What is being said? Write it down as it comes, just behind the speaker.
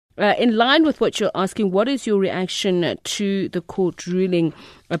In line with what you're asking, what is your reaction to the court ruling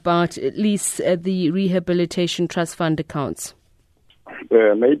about at least the Rehabilitation Trust Fund accounts?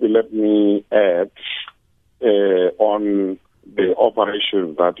 Maybe let me add on the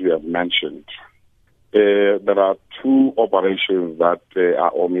operations that you have mentioned. There are two operations that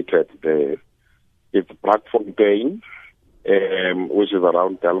are omitted there. It's Brakfontein, which is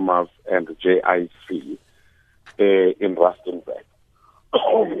around Delmas, and JIC in Rustenburg.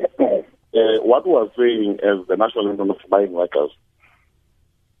 What we're saying as the National Union of Mine Workers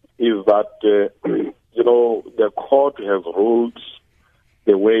is that, the court has ruled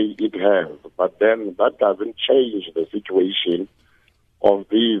the way it has, but then that doesn't change the situation of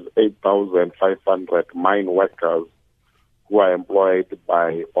these 8,500 mine workers who are employed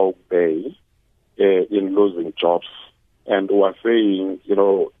by Oak Bay in losing jobs. And we're saying,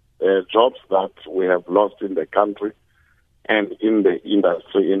 jobs that we have lost in the country and in the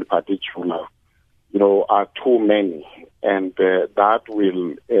industry in particular, are too many. And that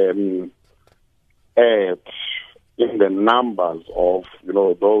will add in the numbers of,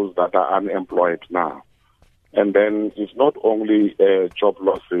 those that are unemployed now. And then it's not only job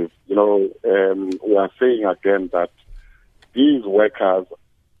losses. We are saying again that these workers,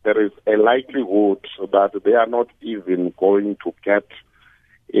 there is a likelihood that they are not even going to get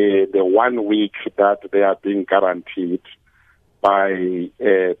the 1 week that they are being guaranteed by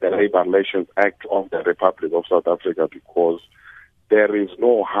the Labour Relations Act of the Republic of South Africa, because there is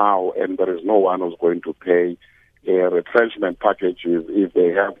no how and there is no one who's going to pay retrenchment packages if they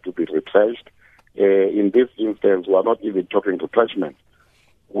have to be retrenched. In this instance, we are not even talking retrenchment.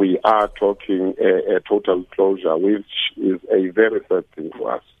 We are talking a total closure, which is a very sad thing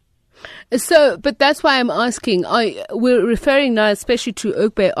for us. So, but that's why I'm asking, we're referring now especially to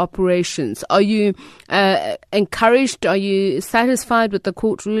Oak Bay operations. Are you encouraged? Are you satisfied with the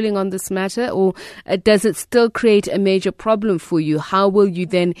court ruling on this matter? Or does it still create a major problem for you? How will you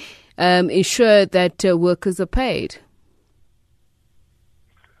then ensure that workers are paid?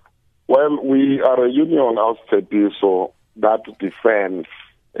 Well, we are a union outfit, so that defends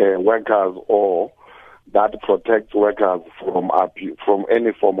workers or that protects workers from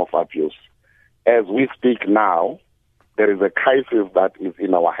any form of abuse. As we speak now, there is a crisis that is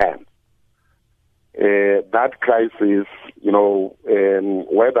in our hands. That crisis,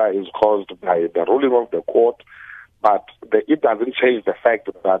 whether it's caused by the ruling of the court, but it doesn't change the fact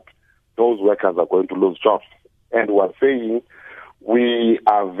that those workers are going to lose jobs. And we're saying we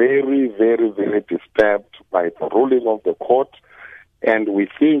are very, very, very disturbed by the ruling of the court. And we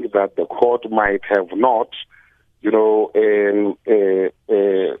think that the court might have not,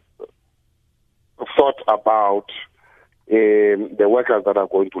 thought about the workers that are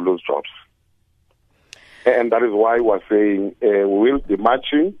going to lose jobs. And that is why we're saying we will be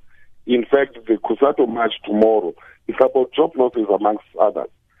marching. In fact, the Kusato march tomorrow is about job losses amongst others.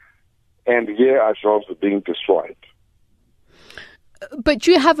 And here are jobs being destroyed. But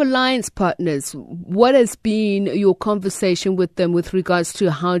you have alliance partners. What has been your conversation with them with regards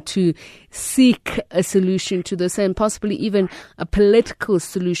to how to seek a solution to this and possibly even a political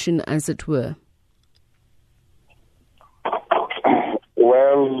solution, as it were?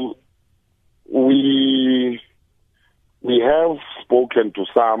 Well, we have spoken to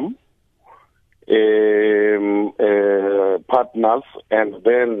some partners, and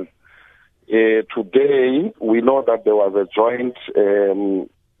then today, we know that there was a joint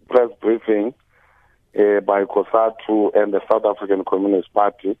press briefing by COSATU and the South African Communist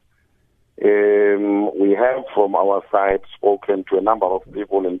Party. We have, from our side, spoken to a number of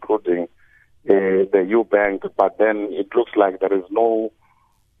people, including the Ubank, but then it looks like there is no,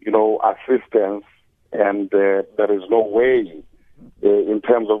 assistance, and there is no way, in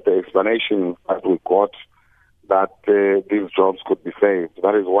terms of the explanation that we got, that these jobs could be saved.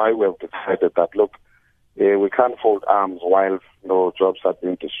 That is why we have decided that, look, we can't fold arms while jobs are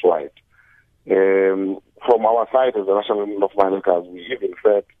being destroyed. From our side as the National Union of Mine Workers, we even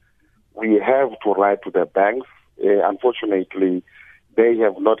said we have to write to the banks. Unfortunately, they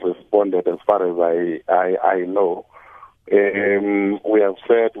have not responded as far as I know. We have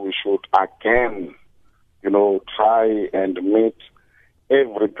said we should again, try and meet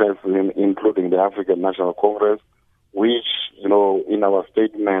every person, including the African National Congress, which, in our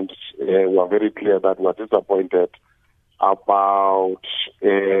statement, we are very clear that we are disappointed about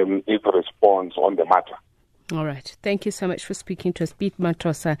its response on the matter. All right. Thank you so much for speaking to us. Piet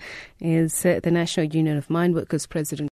Matrosa is the National Union of Mine Workers President.